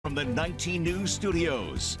from the 19 News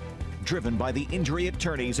studios. Driven by the injury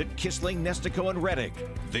attorneys at Kissling, Nestico, and Reddick,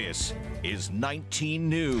 this is 19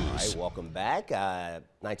 News. All right, welcome back.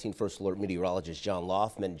 19 First Alert meteorologist John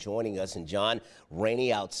Loftman joining us. And John,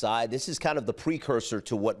 rainy outside. This is kind of the precursor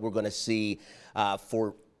to what we're going to see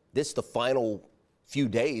for the final few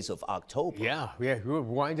days of October. Yeah, we're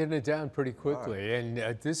winding it down pretty quickly, and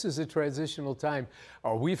this is a transitional time.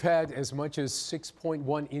 We've had as much as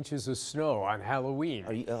 6.1 inches of snow on Halloween.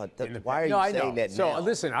 Why are you saying that now? So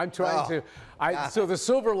listen, I'm trying to. So the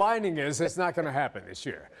silver lining is it's not going to happen this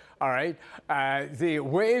year. All right. The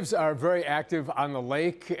waves are very active on the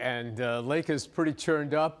lake, and the lake is pretty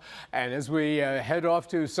churned up. And as we head off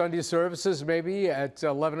to Sunday services, maybe at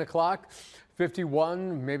 11 o'clock.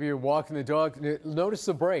 51, maybe you're walking the dog. Notice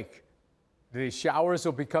the break. The showers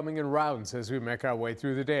will be coming in rounds as we make our way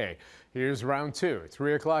through the day. Here's round 2,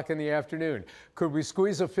 3 o'clock in the afternoon. Could we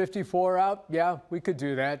squeeze a 54 out? Yeah, we could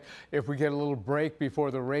do that if we get a little break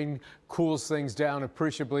before the rain cools things down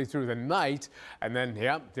appreciably through the night. And then,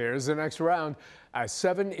 yeah, there's the next round.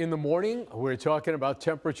 7 in the morning, we're talking about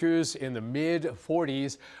temperatures in the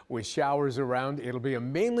mid-40s with showers around. It'll be a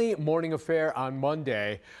mainly morning affair on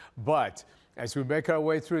Monday, but as we make our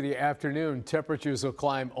way through the afternoon, temperatures will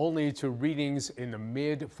climb only to readings in the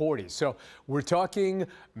mid-40s. So we're talking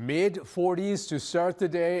mid-40s to start the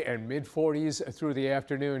day and mid-40s through the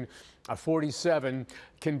afternoon. 47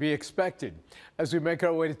 can be expected. As we make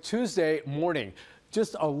our way to Tuesday morning,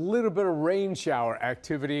 just a little bit of rain shower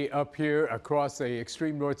activity up here across the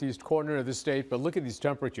extreme northeast corner of the state. But look at these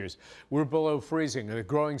temperatures. We're below freezing. The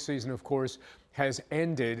growing season, of course, has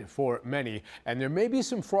ended for many. And there may be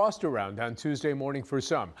some frost around on Tuesday morning for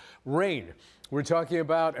some. Rain. We're talking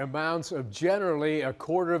about amounts of generally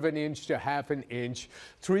 1/4 inch to 1/2 inch,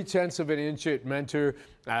 3/10 inch at Mentor,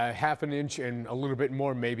 1/2 inch and a little bit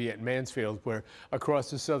more maybe at Mansfield, where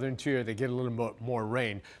across the southern tier they get a little more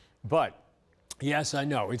rain. But yes, I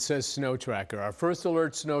know. It says Snow Tracker. Our First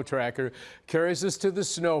Alert Snow Tracker carries us to the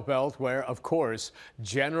snow belt where, of course,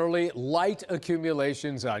 generally light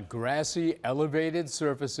accumulations on grassy, elevated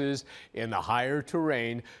surfaces in the higher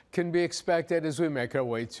terrain can be expected as we make our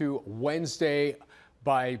way to Wednesday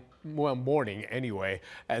by morning anyway,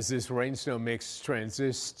 as this rain-snow mix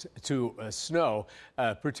transits to snow,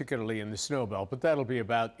 particularly in the snow belt. But that'll be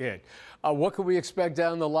about it. What can we expect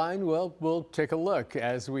down the line? Well, we'll take a look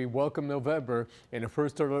as we welcome November in a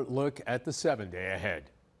First Alert look at the 7-day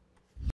ahead.